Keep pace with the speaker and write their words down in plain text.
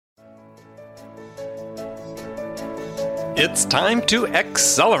It's time to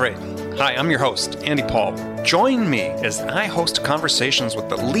accelerate. Hi, I'm your host, Andy Paul. Join me as I host conversations with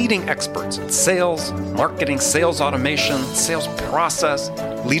the leading experts in sales, marketing, sales automation, sales process,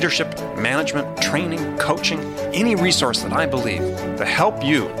 leadership, management, training, coaching, any resource that I believe to help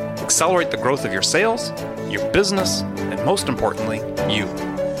you accelerate the growth of your sales, your business, and most importantly, you.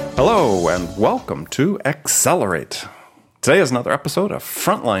 Hello, and welcome to Accelerate. Today is another episode of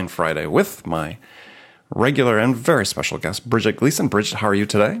Frontline Friday with my regular and very special guest, Bridget Gleason. Bridget, how are you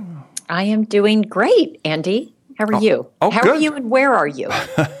today? I am doing great, Andy. How are you? How good. are you and where are you?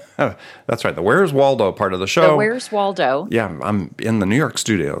 That's right. The Where's Waldo part of the show. The Where's Waldo. Yeah, I'm in the New York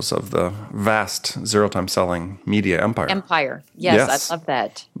studios of the vast zero-time selling media empire. Yes, I love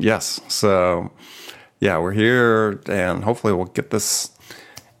that. Yes. So, yeah, we're here, and hopefully we'll get this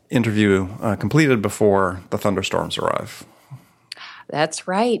interview completed before the thunderstorms arrive. That's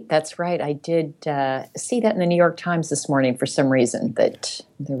right. I did see that in the New York Times this morning for some reason, that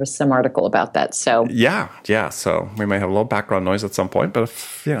there was some article about that. So yeah. So we may have a little background noise at some point, but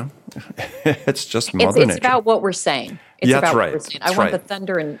it's just Mother Nature. It's about what we're saying. That's right. I want the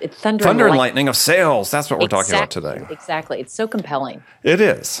thunder and lightning of sales. That's what we're talking about today. Exactly. It's so compelling. It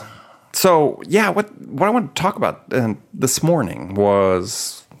is. So yeah, what I want to talk about this morning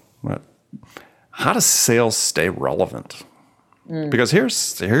was how does sales stay relevant? Because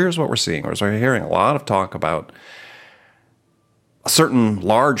here's what we're seeing. We're hearing a lot of talk about a certain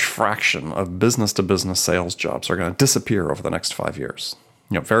large fraction of business-to-business sales jobs are going to disappear over the next 5 years.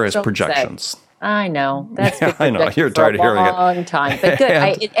 Various projections. I know. That's been I know. You're tired of hearing it. For a long time, but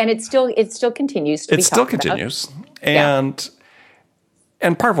good. And it still continues to be. It still continues, and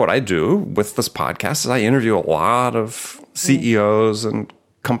part of what I do with this podcast is I interview a lot of CEOs and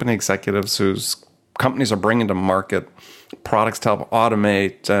company executives whose companies are bringing to market products to help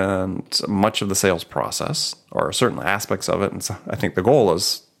automate and much of the sales process, or certain aspects of it. And so I think the goal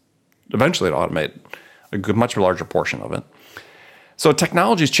is eventually to automate a much larger portion of it. So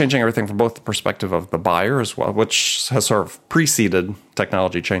technology is changing everything from both the perspective of the buyer as well, which has sort of preceded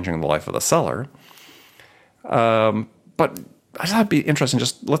technology changing the life of the seller. But I thought it'd be interesting.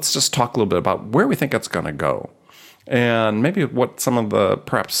 Let's just talk a little bit about where we think it's going to go, and maybe what some of the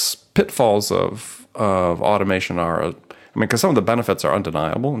perhaps pitfalls of automation are. Because some of the benefits are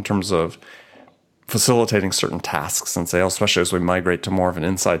undeniable in terms of facilitating certain tasks in sales, especially as we migrate to more of an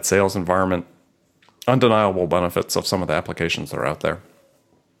inside sales environment. Undeniable benefits of some of the applications that are out there.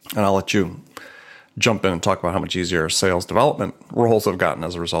 And I'll let you jump in and talk about how much easier sales development roles have gotten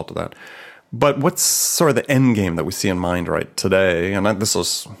as a result of that. But what's sort of the end game that we see in mind right today? And this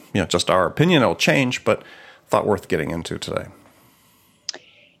is just our opinion. It'll change, but thought worth getting into today.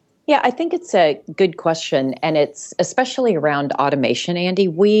 Yeah, I think it's a good question, and it's especially around automation, Andy.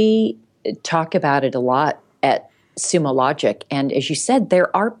 We talk about it a lot at Sumo Logic, and as you said,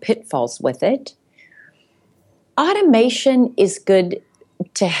 there are pitfalls with it. Automation is good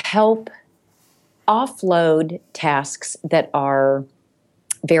to help offload tasks that are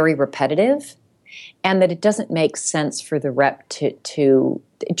very repetitive and that it doesn't make sense for the rep to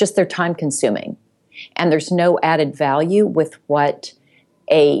just they're time consuming, and there's no added value with what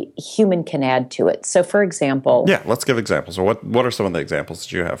a human can add to it. So, for example... Yeah, let's give examples. So what are some of the examples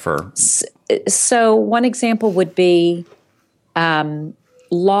that you have for... So one example would be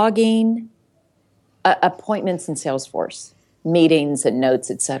logging appointments in Salesforce, meetings and notes,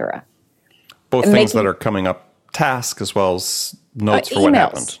 etc. Both things that are coming up, tasks as well as notes for what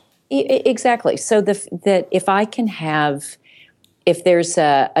happened. Exactly. So that if I can have... If there's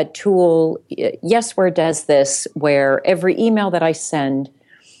a tool, Yesware does this, where every email that I send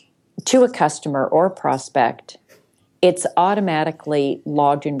to a customer or a prospect, it's automatically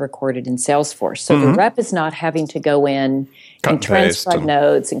logged and recorded in Salesforce. So the rep is not having to go in and transcribe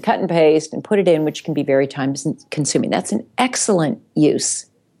notes and cut and paste and put it in, which can be very time consuming. That's an excellent use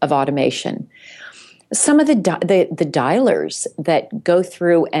of automation. Some of the dialers that go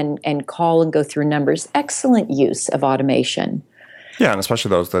through and call and go through numbers, excellent use of automation. Yeah, and especially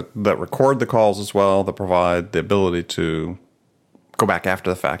those that record the calls as well, that provide the ability to go back after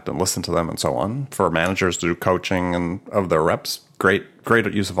the fact and listen to them and so on. For managers to do coaching and of their reps, great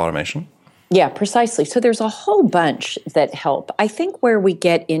use of automation. Yeah, precisely. So there's a whole bunch that help. I think where we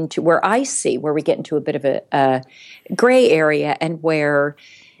get into a bit of a gray area, and where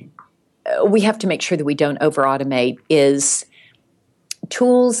we have to make sure that we don't over-automate, is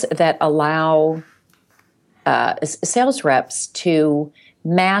tools that allow sales reps to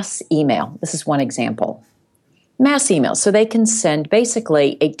mass email. This is one example. Mass email. So they can send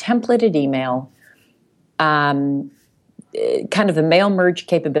basically a templated email, kind of a mail merge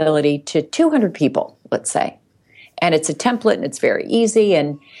capability, to 200 people, let's say. And it's a template and it's very easy.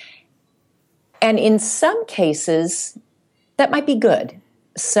 And in some cases, that might be good.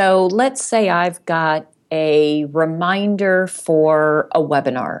 So let's say I've got a reminder for a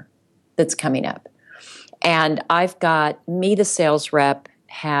webinar that's coming up. And I've got me, the sales rep,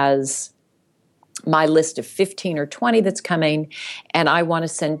 has my list of 15 or 20 that's coming, and I want to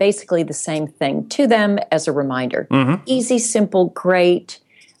send basically the same thing to them as a reminder. Easy, simple, great.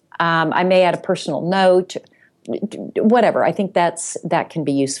 I may add a personal note, whatever. I think that can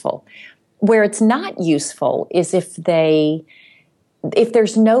be useful. Where it's not useful is if there's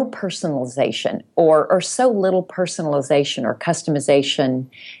no personalization or so little personalization or customization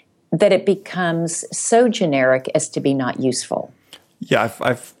that it becomes so generic as to be not useful. Yeah,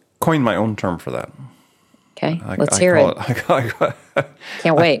 I've coined my own term for that. Okay, let's hear it.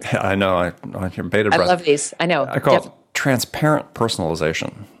 Can't wait. I know. I'm your beta breath. I love these. I know. I call it transparent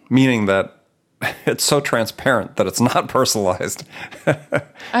personalization, meaning that it's so transparent that it's not personalized.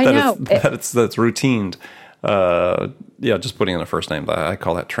 I know. That's routined. Just putting in a first name. I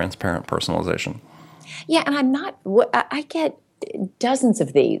call that transparent personalization. Yeah, and I get dozens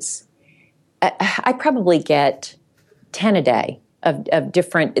of these. I probably get 10 a day of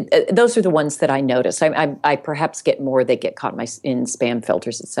different, those are the ones that I notice. I perhaps get more that get caught in spam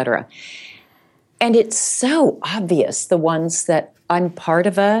filters, et cetera. And it's so obvious, the ones that I'm part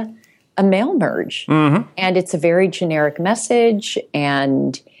of a mail merge. And it's a very generic message,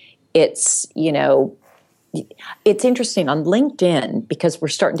 and it's, it's interesting on LinkedIn, because we're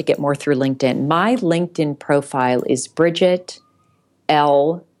starting to get more through LinkedIn. My LinkedIn profile is Bridget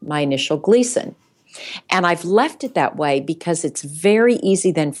L., my initial Gleason. And I've left it that way because it's very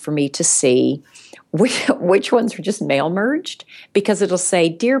easy then for me to see which ones are just mail merged, because it'll say,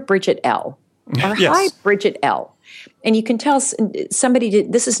 Dear Bridget L., or Yes. Hi Bridget L. And you can tell somebody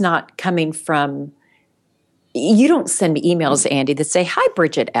this is not coming from, you don't send me emails, Andy, that say, Hi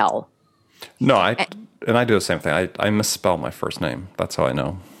Bridget L. No, I do the same thing. I misspell my first name. That's how I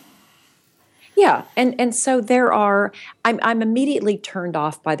know. Yeah, and so there are. I'm immediately turned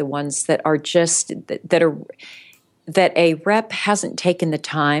off by the ones that are just that a rep hasn't taken the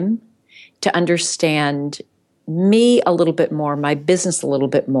time to understand me a little bit more, my business a little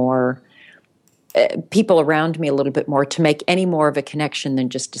bit more, people around me a little bit more, to make any more of a connection than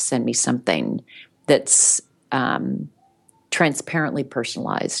just to send me something that's transparently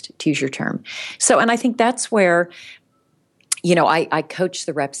personalized, to use your term. So, and I think that's where, I coach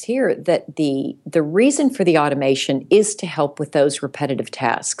the reps here that the reason for the automation is to help with those repetitive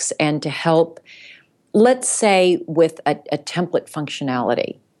tasks and to help, let's say, with a template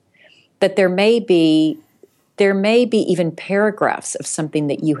functionality, that there may be even paragraphs of something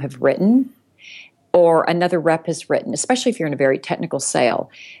that you have written or another rep has written, especially if you're in a very technical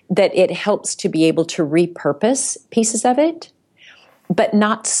sale, that it helps to be able to repurpose pieces of it, but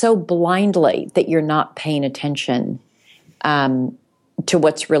not so blindly that you're not paying attention to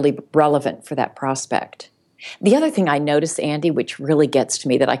what's really relevant for that prospect. The other thing I notice, Andy, which really gets to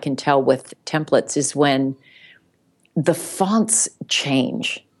me that I can tell with templates, is when the fonts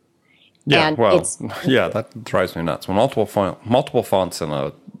change. Yeah, and that drives me nuts. When multiple fonts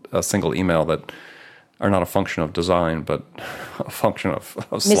in a single email that are not a function of design, but a function of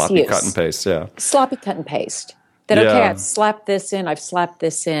sloppy cut and paste. Yeah, sloppy cut and paste. Okay, I've slapped this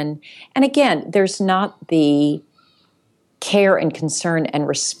in. And again, there's not the care and concern and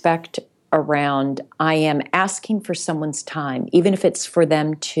respect around, I am asking for someone's time, even if it's for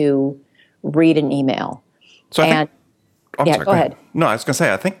them to read an email. So go ahead. No, I was going to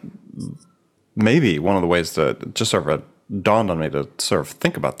say, I think maybe one of the ways that just sort of dawned on me to sort of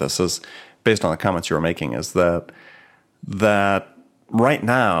think about this is, based on the comments you were making, is that right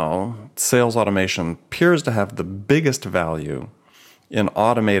now, sales automation appears to have the biggest value in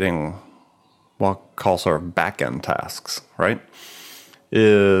automating what I'll call sort of back-end tasks, right?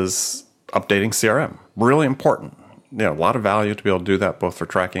 Is updating CRM. Really important. A lot of value to be able to do that, both for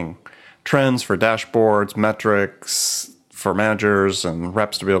tracking trends, for dashboards, metrics, for managers and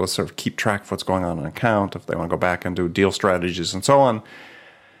reps to be able to sort of keep track of what's going on in an account, if they want to go back and do deal strategies and so on.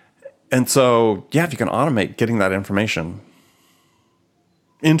 And so, if you can automate getting that information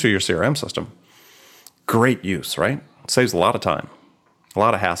into your CRM system, great use, right? Saves a lot of time, a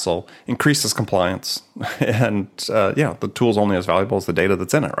lot of hassle, increases compliance, and the tool's only as valuable as the data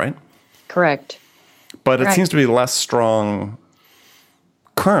that's in it, right? Correct. But it seems to be less strong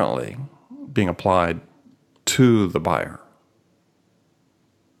currently being applied to the buyer.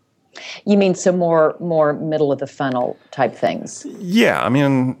 You mean some more middle of the funnel type things? Yeah, I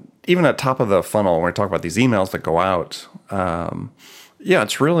mean, even at top of the funnel, when we talk about these emails that go out,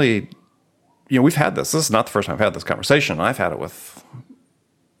 it's really, we've had this. This is not the first time I've had this conversation. I've had it with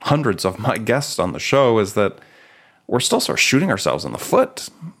hundreds of my guests on the show, is that we're still sort of shooting ourselves in the foot,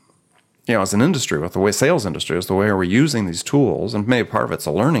 as an industry, with the way sales industry is, the way we're using these tools. And maybe part of it's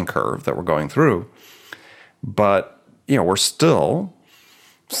a learning curve that we're going through. But, we're still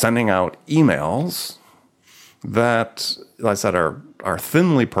sending out emails that, like I said, are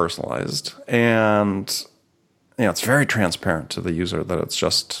thinly personalized. And, it's very transparent to the user that it's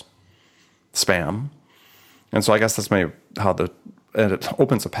just spam. And so I guess that's maybe and it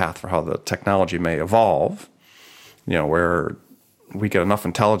opens a path for how the technology may evolve, where we get enough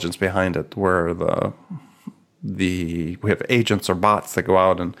intelligence behind it, where we have agents or bots that go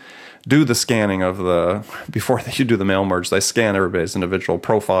out and do the scanning before they do the mail merge, they scan everybody's individual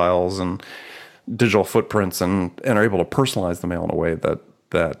profiles and digital footprints and are able to personalize the mail in a way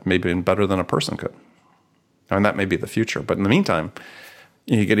that may be better than a person could. I mean, that may be the future. But in the meantime,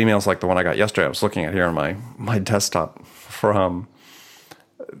 you get emails like the one I got yesterday. I was looking at here on my desktop from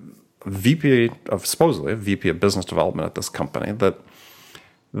supposedly a VP of business development at this company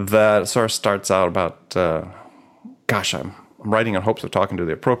that sort of starts out about, I'm writing in hopes of talking to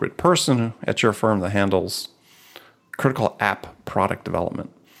the appropriate person at your firm that handles critical app product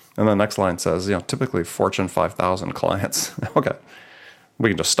development. And the next line says, typically Fortune 5,000 clients. Okay, we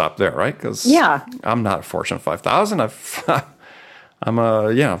can just stop there, right? Because I'm not a Fortune 5,000. I'm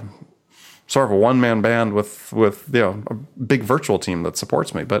sort of a one-man band with a big virtual team that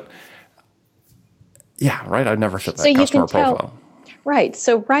supports me. But right, I'd never fit that customer profile. Right.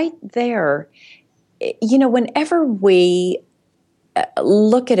 So right there, whenever we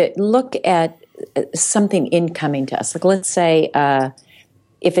look at something incoming to us, like let's say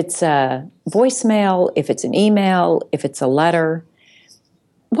if it's a voicemail, if it's an email, if it's a letter,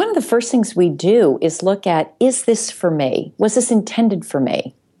 one of the first things we do is look at, is this for me? Was this intended for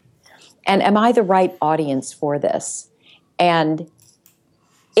me? And am I the right audience for this? And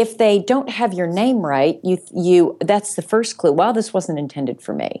if they don't have your name right, you that's the first clue. Well, this wasn't intended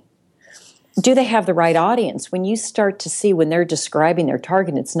for me. Do they have the right audience? When you start to see when they're describing their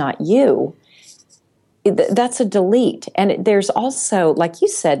target, it's not you, that's a delete. And there's also, like you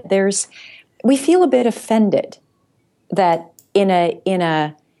said, we feel a bit offended that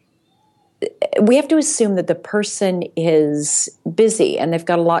we have to assume that the person is busy and they've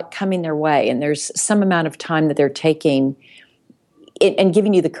got a lot coming their way, and there's some amount of time that they're taking and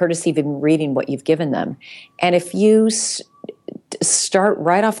giving you the courtesy of even reading what you've given them. And if you start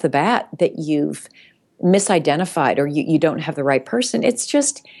right off the bat that you've misidentified or you don't have the right person,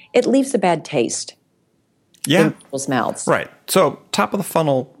 it leaves a bad taste in people's mouths. Right. So top of the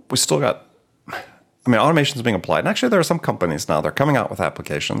funnel, we still got, automation is being applied. And actually there are some companies now, they're coming out with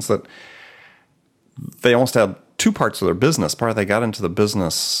applications that they almost had two parts of their business. Part they got into the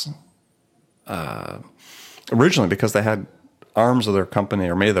business originally because they had arms of their company,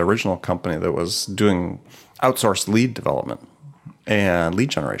 or maybe the original company, that was doing outsourced lead development and lead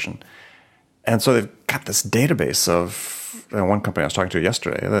generation. And so they've got this database of one company I was talking to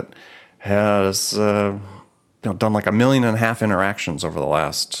yesterday that has done like 1.5 million interactions over the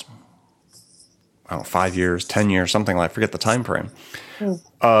last 5 years, 10 years, something like, I forget the time frame,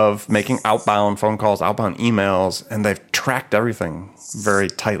 of making outbound phone calls, outbound emails, and they've tracked everything very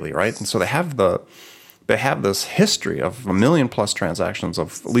tightly, right? And so they have this history of 1 million plus transactions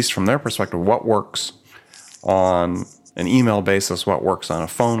of, at least from their perspective, what works on an email basis, what works on a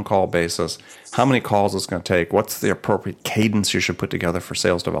phone call basis, how many calls it's going to take, what's the appropriate cadence you should put together for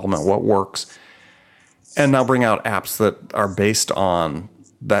sales development, what works, and now bring out apps that are based on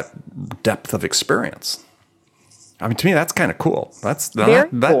that depth of experience. To me, that's kind of cool.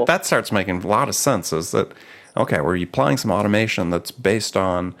 Cool. That starts making a lot of sense. Is that, okay, we're applying some automation that's based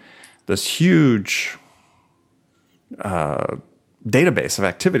on this huge database of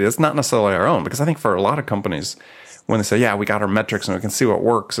activity that's not necessarily our own. Because I think for a lot of companies, when they say, we got our metrics and we can see what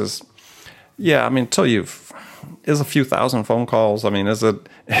works, until is a few thousand phone calls, is it,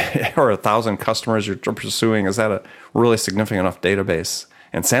 or 1,000 customers you're pursuing, is that a really significant enough database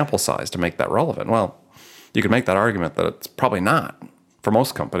and sample size to make that relevant? Well, you could make that argument that it's probably not for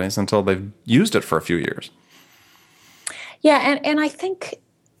most companies until they've used it for a few years. Yeah, and I think,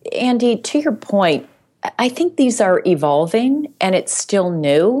 Andy, to your point, I think these are evolving and it's still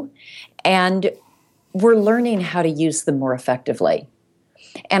new, and we're learning how to use them more effectively.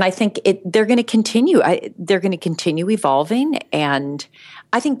 And I think they're going to continue. They're going to continue evolving, and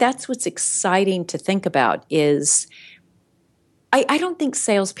I think that's what's exciting to think about. Is I don't think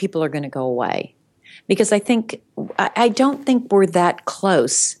salespeople are going to go away, because I don't think we're that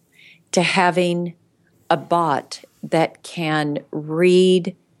close to having a bot that can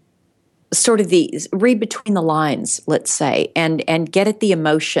read sort of the read between the lines, let's say, and get at the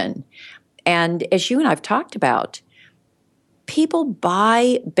emotion. And as you and I've talked about, people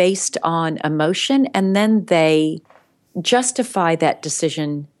buy based on emotion, and then they justify that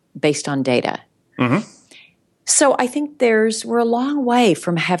decision based on data. Mm-hmm. So I think we're a long way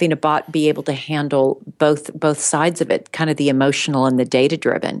from having a bot be able to handle both sides of it, kind of the emotional and the data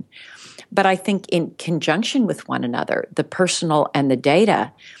driven. But I think in conjunction with one another, the personal and the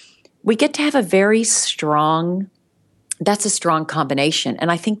data, we get to have that's a strong combination.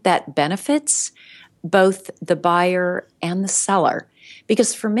 And I think that benefits both the buyer and the seller.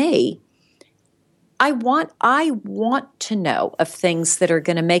 Because for me, I want to know of things that are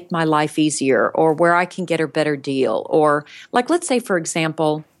going to make my life easier, or where I can get a better deal. Or like, let's say, for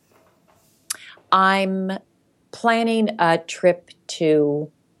example, I'm planning a trip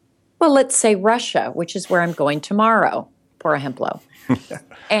to, well, let's say Russia, which is where I'm going tomorrow, por ejemplo.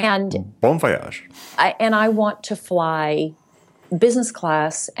 And Bon voyage. I want to fly business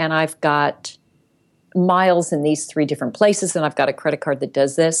class, and I've got miles in these 3 different places, and I've got a credit card that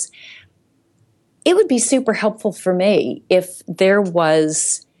does this. It would be super helpful for me if there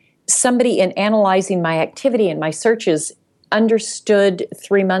was somebody in analyzing my activity and my searches understood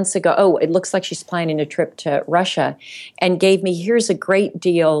 3 months ago, oh, it looks like she's planning a trip to Russia, and gave me, here's a great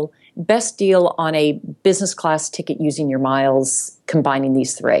deal, best deal on a business class ticket using your miles, combining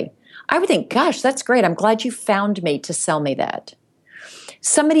these 3. I would think, gosh, that's great. I'm glad you found me to sell me that.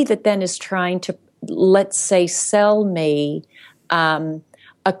 Somebody that then is trying to, let's say, sell me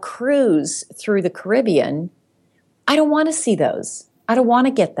a cruise through the Caribbean, I don't want to see those. I don't want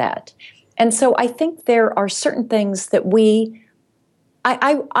to get that. And so I think there are certain things that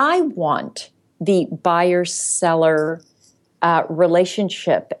I want the buyer-seller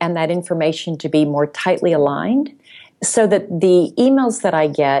relationship and that information to be more tightly aligned, so that the emails that I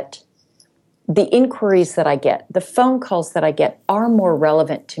get, the inquiries that I get, the phone calls that I get are more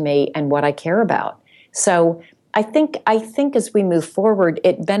relevant to me and what I care about. So I think as we move forward,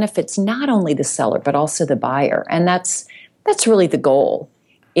 it benefits not only the seller but also the buyer, and that's really the goal,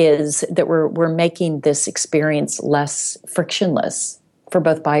 is that we're making this experience less frictionless for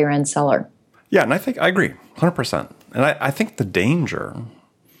both buyer and seller. Yeah, and I agree 100%. And I think the danger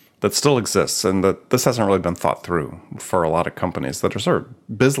that still exists, and that this hasn't really been thought through for a lot of companies that are sort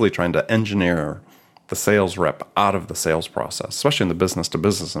of busily trying to engineer the sales rep out of the sales process, especially in the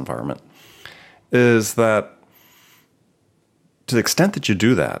business-to-business environment, is that to the extent that you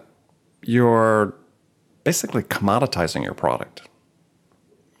do that, you're basically commoditizing your product.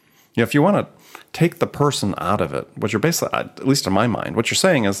 You know, if you want to take the person out of it, what you're basically, at least in my mind, what you're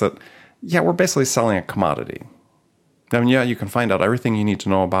saying is that, yeah, we're basically selling a commodity. I mean, yeah, you can find out everything you need to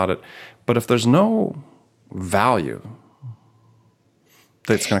know about it, but if there's no value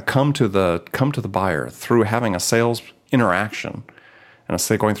that's going to come to the buyer through having a sales interaction and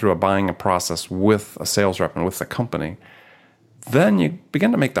say going through a buying process with a sales rep and with the company, then you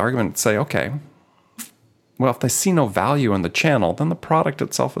begin to make the argument and say, okay, well, if they see no value in the channel, then the product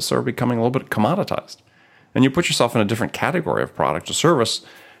itself is sort of becoming a little bit commoditized. And you put yourself in a different category of product or service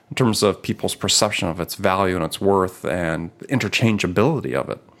in terms of people's perception of its value and its worth and interchangeability of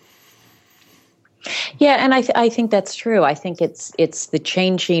it. Yeah, and I think that's true. I think it's the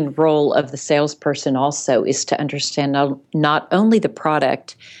changing role of the salesperson also is to understand not only the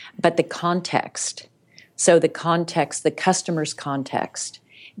product, but the context. So the context, the customer's context,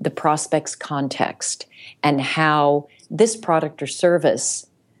 the prospect's context, and how this product or service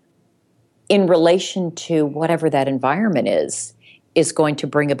in relation to whatever that environment is going to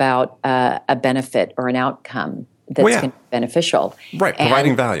bring about a benefit or an outcome that's going to be beneficial. Right,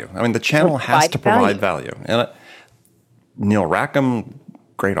 providing value. I mean, the channel has to provide value. And Neil Rackham,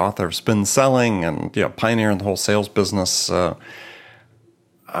 great author of Spin Selling and pioneer in the whole sales business, wrote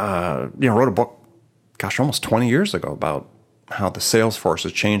a book, almost 20 years ago about how the sales force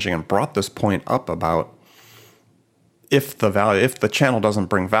is changing, and brought this point up about if the channel doesn't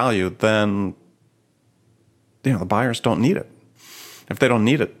bring value, then the buyers don't need it. If they don't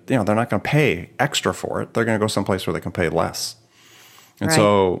need it, they're not going to pay extra for it. They're going to go someplace where they can pay less. And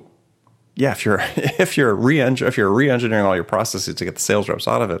so, yeah, if you're re-engineering all your processes to get the sales reps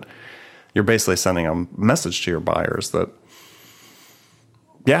out of it, you're basically sending a message to your buyers that,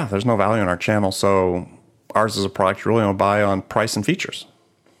 yeah, there's no value in our channel, so ours is a product you really want to buy on price and features.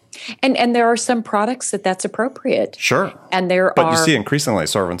 And there are some products that's appropriate. Sure. But you see increasingly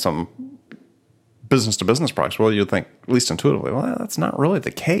sort of in some business-to-business products, well, you'd think, at least intuitively, well, that's not really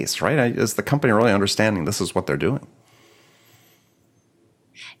the case, right? Is the company really understanding this is what they're doing?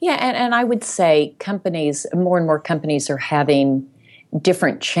 Yeah, and I would say more and more companies are having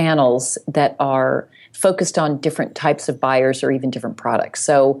different channels that are focused on different types of buyers or even different products.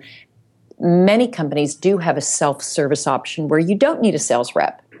 So many companies do have a self-service option where you don't need a sales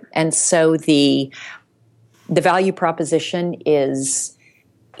rep. And so the value proposition is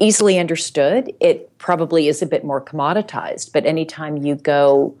easily understood. It probably is a bit more commoditized, but anytime you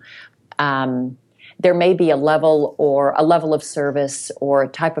go, there may be a level of service or a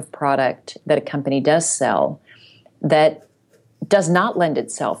type of product that a company does sell that does not lend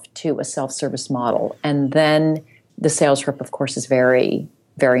itself to a self-service model. And then the sales rep, of course, is very,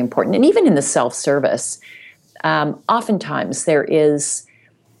 very important. And even in the self-service, oftentimes there is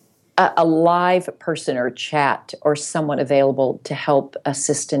a live person or chat or someone available to help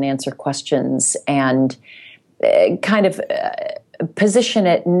assist and answer questions and kind of position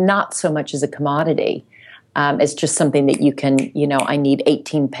it not so much as a commodity. It's just something that you can, I need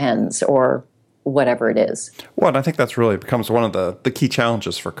 18 pens or whatever it is. Well, and I think that's really becomes one of the key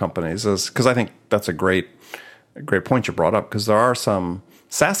challenges for companies is because I think that's a great point you brought up because there are some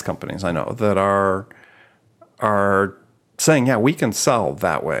SaaS companies I know that are saying, yeah, we can sell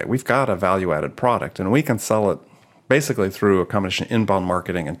that way. We've got a value-added product, and we can sell it basically through a combination of inbound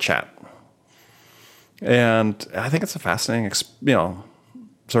marketing and chat. And I think it's a fascinating, sort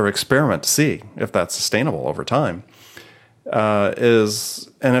of experiment to see if that's sustainable over time.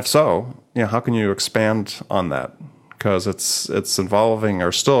 And if so, how can you expand on that? Because it's involving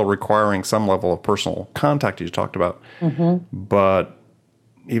or still requiring some level of personal contact you talked about, but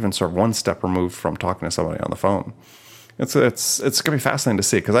even sort of one step removed from talking to somebody on the phone. It's going to be fascinating to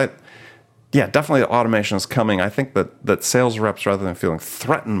see because definitely automation is coming. I think that sales reps, rather than feeling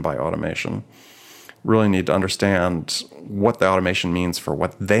threatened by automation, really need to understand what the automation means for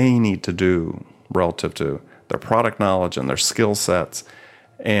what they need to do relative to their product knowledge and their skill sets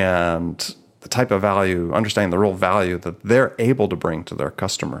and the type of value, understanding the real value that they're able to bring to their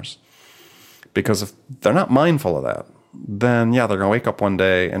customers. Because if they're not mindful of that, then they're going to wake up one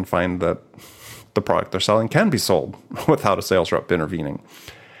day and find that the product they're selling can be sold without a sales rep intervening.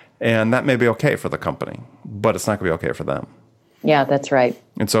 And that may be okay for the company, but it's not going to be okay for them. Yeah, that's right.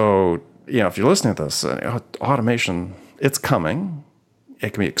 And so, if you're listening to this, automation, it's coming.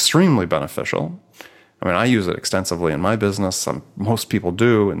 It can be extremely beneficial. I mean, I use it extensively in my business. Most people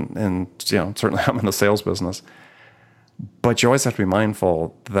do, and certainly I'm in the sales business. But you always have to be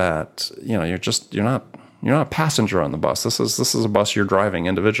mindful that you're not a passenger on the bus. This is a bus you're driving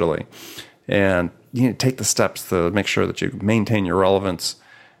individually, and you need to take the steps to make sure that you maintain your relevance,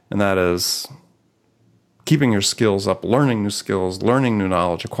 and that is keeping your skills up, learning new skills, learning new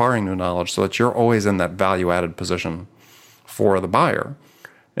knowledge, acquiring new knowledge, so that you're always in that value-added position for the buyer,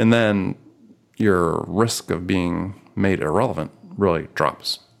 and then your risk of being made irrelevant really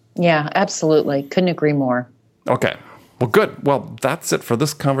drops. Yeah, absolutely. Couldn't agree more. Okay. Well, good. Well, that's it for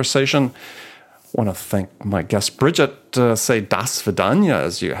this conversation. I want to thank my guest, Bridget. Say das Vidanya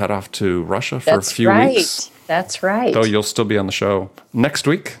as you head off to Russia for a few weeks. That's right. Though you'll still be on the show next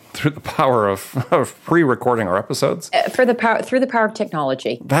week through the power of pre-recording our episodes. Through the power of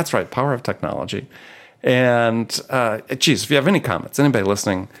technology. That's right, power of technology. And, if you have any comments, anybody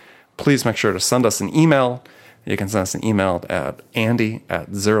listening, please make sure to send us an email. You can send us an email at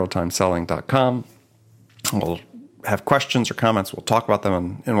andy@zerotimeselling.com. We'll have questions or comments. We'll talk about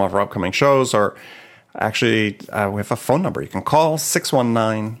them in one of our upcoming shows. Or actually, we have a phone number. You can call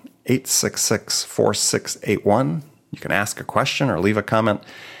 619-866-4681. You can ask a question or leave a comment.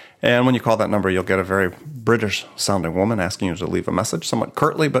 And when you call that number, you'll get a very British-sounding woman asking you to leave a message, somewhat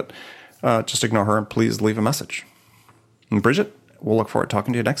curtly, but just ignore her and please leave a message. And Bridget, we'll look forward to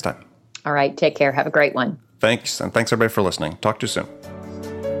talking to you next time. All right. Take care. Have a great one. Thanks. And thanks, everybody, for listening. Talk to you soon.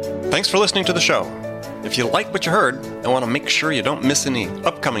 Thanks for listening to the show. If you like what you heard and want to make sure you don't miss any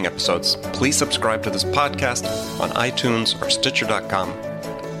upcoming episodes, please subscribe to this podcast on iTunes or Stitcher.com.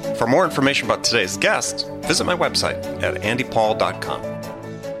 For more information about today's guest, visit my website at andypaul.com.